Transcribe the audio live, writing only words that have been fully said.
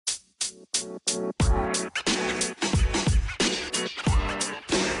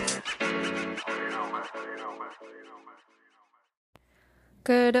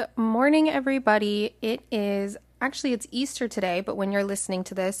Good morning, everybody. It's Easter today, but when you're listening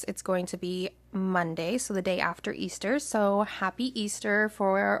to this, it's going to be Monday, so the day after Easter. So happy Easter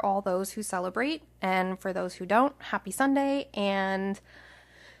for all those who celebrate, and for those who don't, happy Sunday. And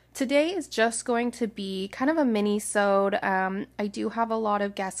today is just going to be kind of a mini-sode. I do have a lot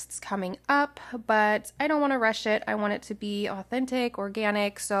of guests coming up, but I don't want to rush it. I want it to be authentic,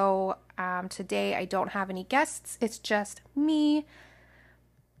 organic. So today I don't have any guests. It's just me.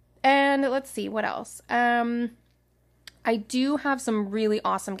 And let's see, what else? I do have some really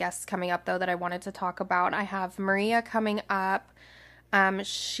awesome guests coming up, though, that I wanted to talk about. I have Maria coming up.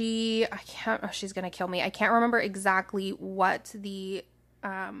 She's going to kill me. I can't remember exactly what the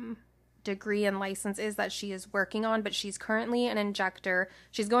degree and license is that she is working on, but she's currently an injector.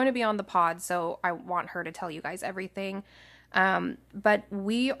 She's going to be on the pod, so I want her to tell you guys everything. But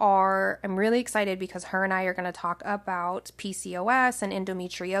I'm really excited because her and I are going to talk about PCOS and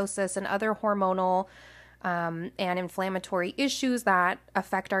endometriosis and other hormonal and inflammatory issues that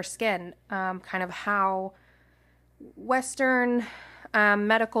affect our skin, kind of how Western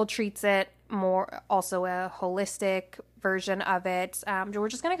medical treats it, more also a holistic version of it. We're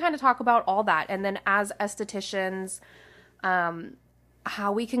just going to kind of talk about all that. And then as estheticians,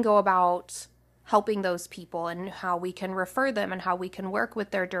 how we can go about helping those people and how we can refer them and how we can work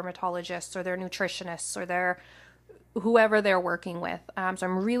with their dermatologists or their nutritionists or their whoever they're working with. So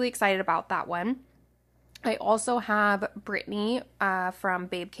I'm really excited about that one. I also have Brittany from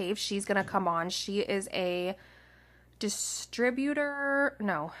Babe Cave. She's going to come on. She is a distributor.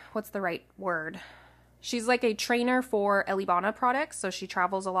 No, what's the right word? She's like a trainer for Elibana products. So she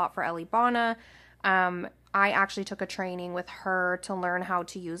travels a lot for Elibana. I actually took a training with her to learn how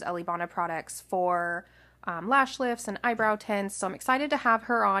to use Elibana products for lash lifts and eyebrow tints. So I'm excited to have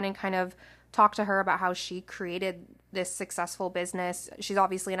her on and kind of talk to her about how she created this successful business. She's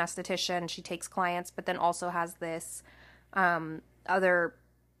obviously an esthetician. She takes clients, but then also has this other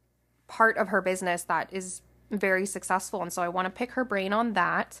part of her business that is very successful. And so I want to pick her brain on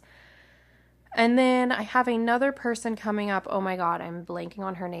that. And then I have another person coming up. Oh my God, I'm blanking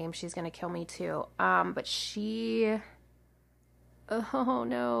on her name. She's going to kill me too. Oh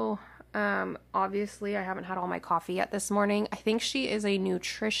no. Obviously I haven't had all my coffee yet this morning. I think she is a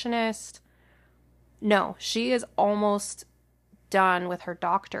nutritionist. No, she is almost done with her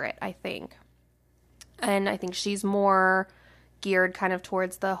doctorate, I think. And I think she's more geared kind of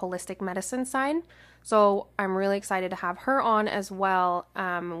towards the holistic medicine side. So I'm really excited to have her on as well.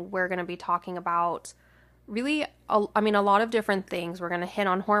 We're going to be talking about really, a lot of different things. We're going to hit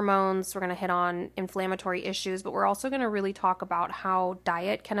on hormones. We're going to hit on inflammatory issues, but we're also going to really talk about how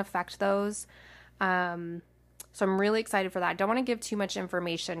diet can affect those. So I'm really excited for that. I don't want to give too much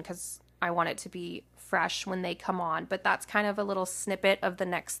information because I want it to be fresh when they come on, but that's kind of a little snippet of the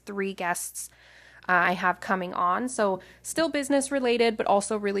next 3 guests I have coming on. So still business related, but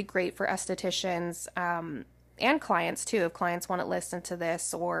also really great for estheticians and clients too. If clients want to listen to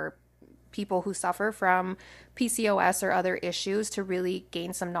this, or people who suffer from PCOS or other issues, to really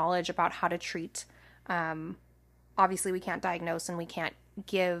gain some knowledge about how to treat. Obviously we can't diagnose and we can't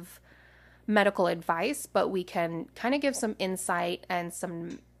give medical advice, but we can kind of give some insight and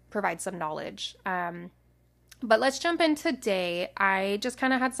provide some knowledge. But let's jump in today. I just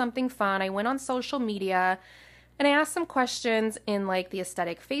kind of had something fun. I went on social media and I asked some questions in like the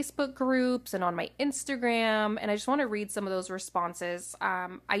aesthetic Facebook groups and on my Instagram. And I just want to read some of those responses.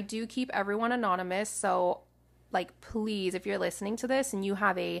 I do keep everyone anonymous. So like, please, if you're listening to this and you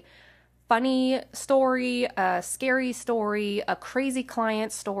have a funny story, a scary story, a crazy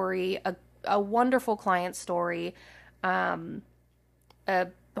client story, a wonderful client story, a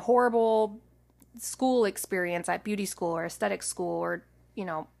horrible school experience at beauty school or aesthetic school or,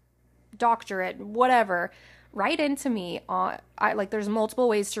 doctorate, whatever, write into me. There's multiple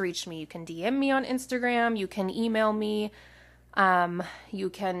ways to reach me. You can DM me on Instagram. You can email me. You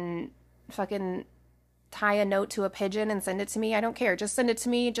can fucking tie a note to a pigeon and send it to me. I don't care. Just send it to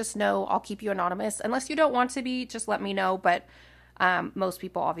me. Just know I'll keep you anonymous. Unless you don't want to be, just let me know. But most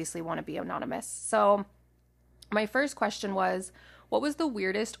people obviously want to be anonymous. So my first question was, what was the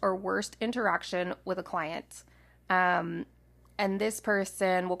weirdest or worst interaction with a client? And this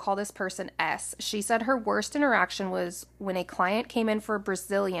person, we'll call this person S. She said her worst interaction was when a client came in for a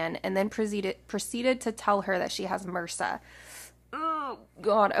Brazilian and then proceeded to tell her that she has MRSA. Oh,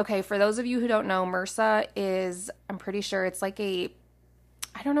 God. Okay, for those of you who don't know, MRSA is, I'm pretty sure it's like I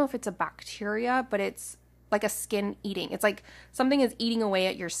don't know if it's a bacteria, but it's like a skin eating. It's like something is eating away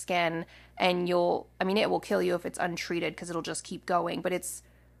at your skin, and it will kill you if it's untreated because it'll just keep going. But it's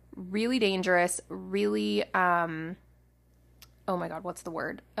really dangerous, really, oh my God, what's the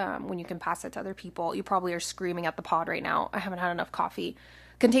word? When you can pass it to other people. You probably are screaming at the pod right now. I haven't had enough coffee.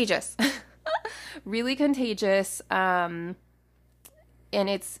 Contagious. Really contagious. And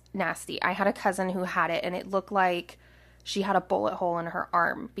it's nasty. I had a cousin who had it, and it looked like she had a bullet hole in her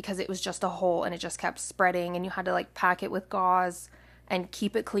arm because it was just a hole and it just kept spreading, and you had to like pack it with gauze and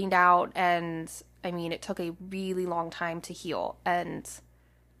keep it cleaned out. And I mean, it took a really long time to heal. And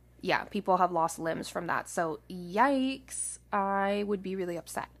yeah, people have lost limbs from that. So yikes, I would be really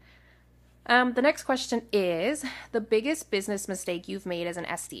upset. The next question is the biggest business mistake you've made as an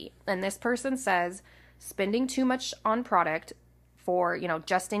SD. And this person says spending too much on product for,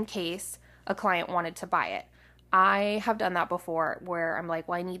 just in case a client wanted to buy it. I have done that before where I'm like,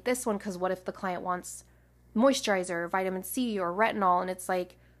 well, I need this one because what if the client wants moisturizer, vitamin C, or retinol? And it's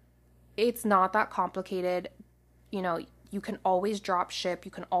like, it's not that complicated. You can always drop ship.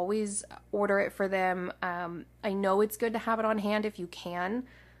 You can always order it for them. I know it's good to have it on hand if you can,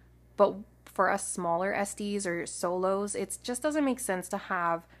 but for us smaller SDs or solos, it just doesn't make sense to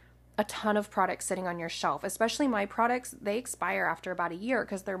have a ton of products sitting on your shelf. Especially my products, they expire after about a year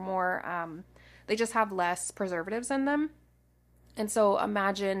because they're more, they just have less preservatives in them. And so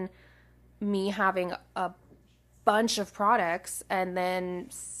imagine me having a bunch of products and then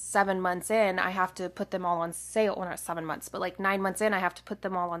 7 months in, I have to put them all on sale. Well, not 7 months, but like 9 months in, I have to put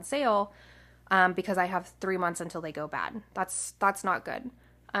them all on sale because I have 3 months until they go bad. That's not good.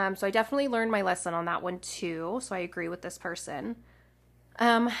 So I definitely learned my lesson on that one too. So I agree with this person.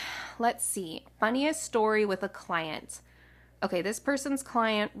 Let's see. Funniest story with a client. Okay, this person's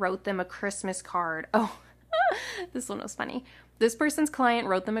client wrote them a Christmas card. Oh, this one was funny. This person's client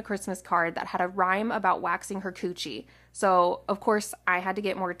wrote them a Christmas card that had a rhyme about waxing her coochie. So, of course, I had to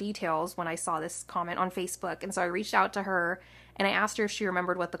get more details when I saw this comment on Facebook. And so I reached out to her and I asked her if she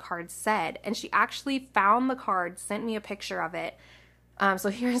remembered what the card said. And she actually found the card, sent me a picture of it. So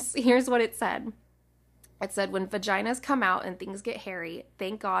here's what it said. It said, when vaginas come out and things get hairy,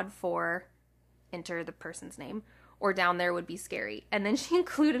 thank God for, enter the person's name, or down there would be scary. And then she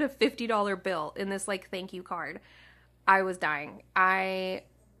included a $50 bill in this like thank you card. I was dying.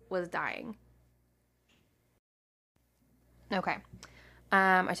 Okay.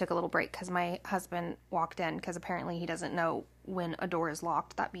 I took a little break because my husband walked in because apparently he doesn't know when a door is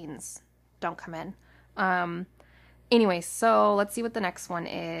locked. That means don't come in. Anyway, so let's see what the next one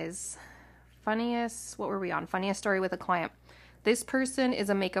is. What were we on? Funniest story with a client. This person is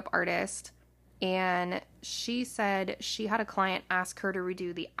a makeup artist, and she said she had a client ask her to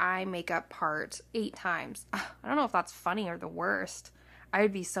redo the eye makeup part 8 times. I don't know if that's funny or the worst. I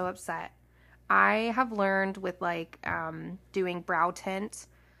would be so upset. I have learned with doing brow tint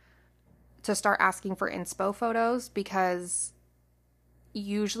to start asking for inspo photos because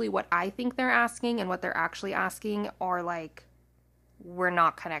usually what I think they're asking and what they're actually asking are like, we're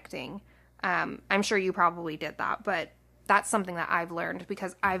not connecting. I'm sure you probably did that, but that's something that I've learned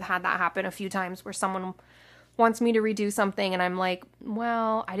because I've had that happen a few times where someone wants me to redo something and I'm like,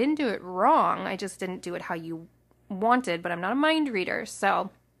 well, I didn't do it wrong. I just didn't do it how you wanted, but I'm not a mind reader.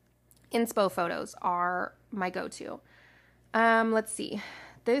 So inspo photos are my go-to. Let's see.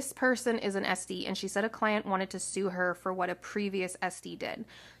 This person is an SD and she said a client wanted to sue her for what a previous SD did.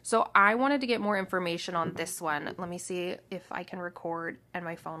 So I wanted to get more information on this one. Let me see if I can record and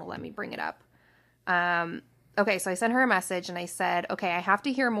my phone will let me bring it up. Okay, so I sent her a message and I said, okay, I have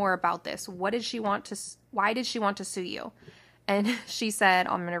to hear more about this. Why did she want to sue you? And she said,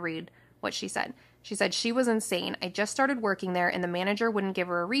 I'm going to read what she said. She said, she was insane. I just started working there and the manager wouldn't give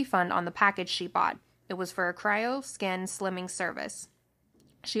her a refund on the package she bought. It was for a cryo skin slimming service.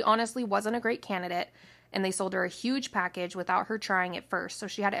 She honestly wasn't a great candidate, and they sold her a huge package without her trying it first, so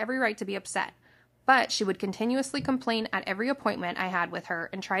she had every right to be upset. But she would continuously complain at every appointment I had with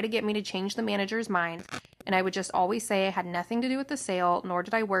her and try to get me to change the manager's mind, and I would just always say I had nothing to do with the sale, nor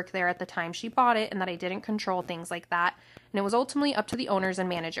did I work there at the time she bought it, and that I didn't control things like that, and it was ultimately up to the owners and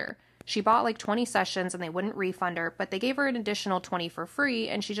manager. She bought like 20 sessions and they wouldn't refund her, but they gave her an additional 20 for free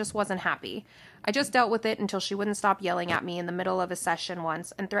and she just wasn't happy. I just dealt with it until she wouldn't stop yelling at me in the middle of a session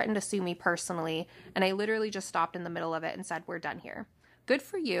once and threatened to sue me personally, and I literally just stopped in the middle of it and said, we're done here. Good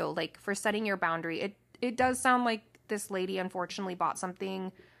for you, for setting your boundary. It does sound like this lady unfortunately bought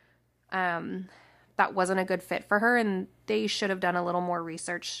something that wasn't a good fit for her, and they should have done a little more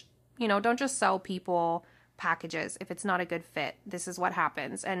research. Don't just sell people packages if it's not a good fit. This is what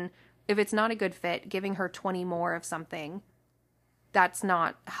happens. And if it's not a good fit, giving her 20 more of something, that's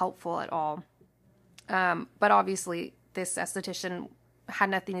not helpful at all. But obviously this esthetician had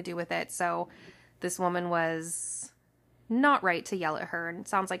nothing to do with it. So this woman was not right to yell at her, and it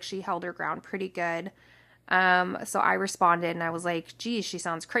sounds like she held her ground pretty good. So I responded and I was like, geez, she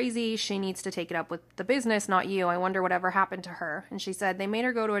sounds crazy. She needs to take it up with the business, not you. I wonder whatever happened to her. And she said they made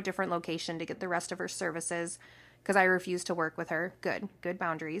her go to a different location to get the rest of her services because I refused to work with her. Good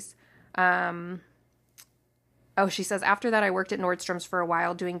boundaries. She says, after that, I worked at Nordstrom's for a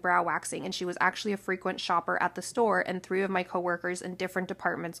while doing brow waxing, and she was actually a frequent shopper at the store, and 3 of my coworkers in different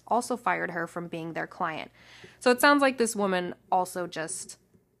departments also fired her from being their client. So it sounds like this woman also just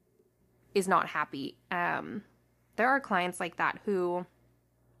is not happy. There are clients like that who,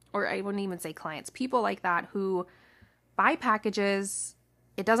 or I wouldn't even say clients, people like that who buy packages,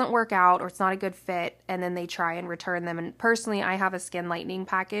 it doesn't work out or it's not a good fit, and then they try and return them. And personally, I have a skin lightening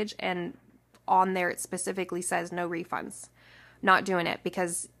package, and on there it specifically says no refunds. Not doing it,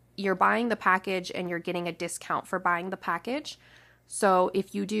 because you're buying the package and you're getting a discount for buying the package. So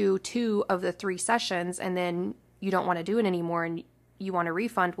if you do 2 of the 3 sessions and then you don't want to do it anymore and you want a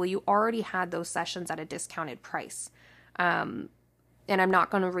refund, well, you already had those sessions at a discounted price. And I'm not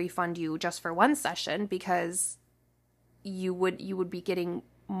going to refund you just for 1 session, because you would be getting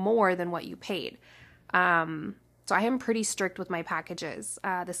more than what you paid. So I am pretty strict with my packages.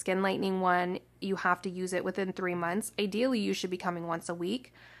 The skin lightening one, you have to use it within 3 months. Ideally, you should be coming once a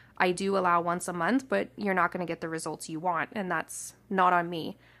week. I do allow once a month, but you're not going to get the results you want, and that's not on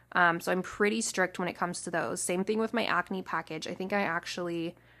me. So I'm pretty strict when it comes to those. Same thing with my acne package. I think I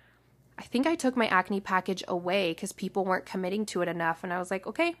took my acne package away because people weren't committing to it enough, and I was like,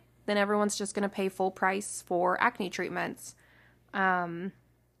 okay, then everyone's just going to pay full price for acne treatments.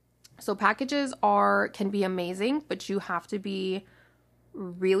 So packages can be amazing, but you have to be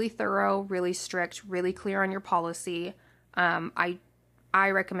really thorough, really strict, really clear on your policy. I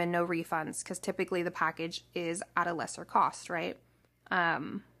recommend no refunds, because typically the package is at a lesser cost, right?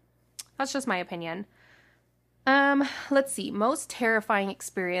 That's just my opinion. Let's see. Most terrifying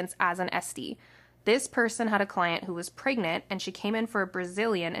experience as an SD. This person had a client who was pregnant, and she came in for a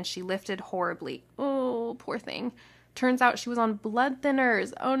Brazilian, and she lifted horribly. Oh, poor thing. Turns out she was on blood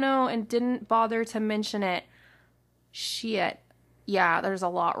thinners. Oh no, and didn't bother to mention it. Shit. Yeah, there's a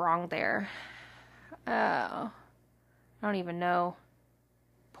lot wrong there. I don't even know.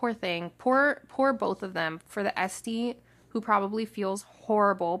 Poor thing. Poor both of them. For the SD, who probably feels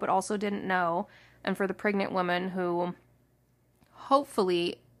horrible but also didn't know, and for the pregnant woman who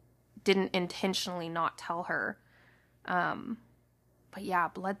hopefully didn't intentionally not tell her. But yeah,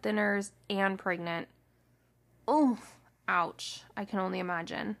 blood thinners and pregnant. Oh, ouch. I can only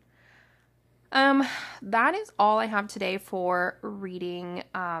imagine. That is all I have today for reading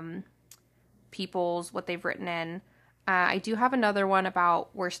what they've written in. I do have another one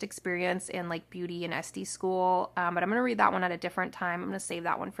about worst experience in like beauty and SD school, but I'm going to read that one at a different time. I'm going to save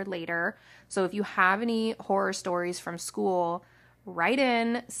that one for later. So if you have any horror stories from school, write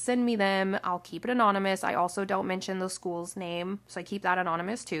in, send me them. I'll keep it anonymous. I also don't mention the school's name, so I keep that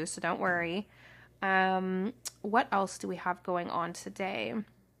anonymous too, so don't worry. What else do we have going on today?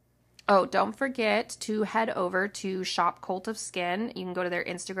 Oh, don't forget to head over to Shop Cult of Skin. You can go to their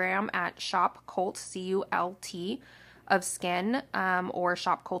Instagram at Shop Cult, C-U-L-T, of Skin, or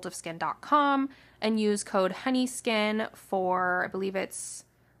shopcultofskin.com, and use code HONEYSKIN for, I believe it's,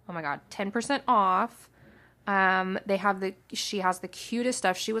 10% off. She has the cutest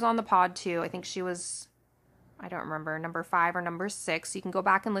stuff. She was on the pod too. I think she was, I don't remember, number 5 or number 6. You can go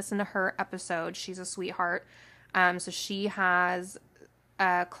back and listen to her episode. She's a sweetheart. So she has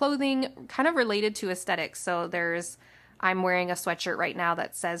clothing kind of related to aesthetics. So I'm wearing a sweatshirt right now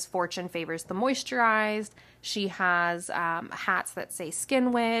that says Fortune favors the moisturized. She has hats that say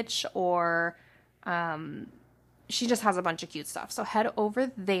Skin Witch, or she just has a bunch of cute stuff. So head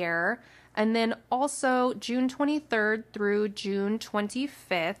over there. And then also June 23rd through June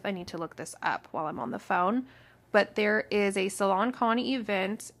 25th, I need to look this up while I'm on the phone, but there is a SalonCon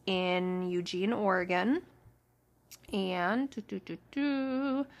event in Eugene, Oregon. And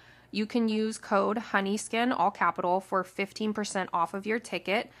you can use code HONEYSKIN, all capital, for 15% off of your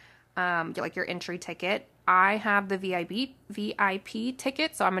ticket, like your entry ticket. I have the VIP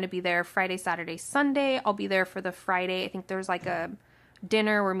ticket, so I'm going to be there Friday, Saturday, Sunday. I'll be there for the Friday. I think there's like a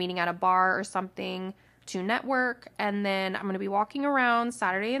dinner. We're meeting at a bar or something to network. And then I'm going to be walking around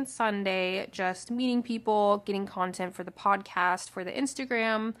Saturday and Sunday, just meeting people, getting content for the podcast, for the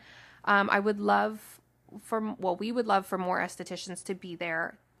Instagram. We would love for more estheticians to be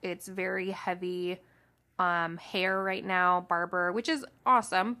there. It's very heavy hair right now, barber, which is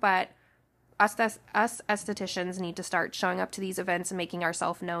awesome, but us estheticians need to start showing up to these events and making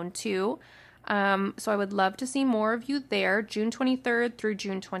ourselves known too. So I would love to see more of you there, June 23rd through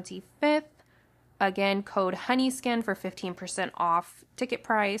June 25th. Again, code HONEYSKIN for 15% off ticket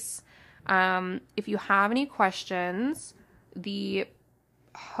price. If you have any questions, the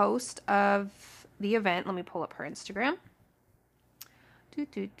host of the event, let me pull up her Instagram.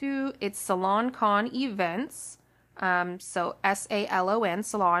 It's Salon Con Events. So SALON,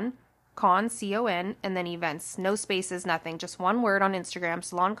 Salon, Con, CON, and then events. No spaces, nothing. Just one word on Instagram,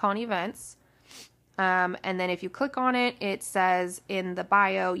 Salon Con Events. And then if you click on it, it says in the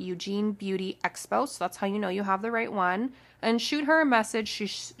bio, Eugene Beauty Expo. So that's how you know you have the right one. And shoot her a message.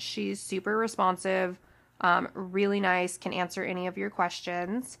 She's super responsive, really nice, can answer any of your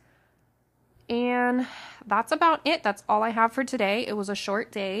questions. And that's about it. That's all I have for today. It was a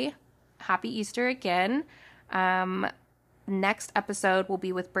short day. Happy Easter again. Next episode will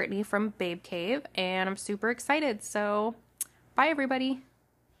be with Brittany from Babe Cave, and I'm super excited. So, bye everybody.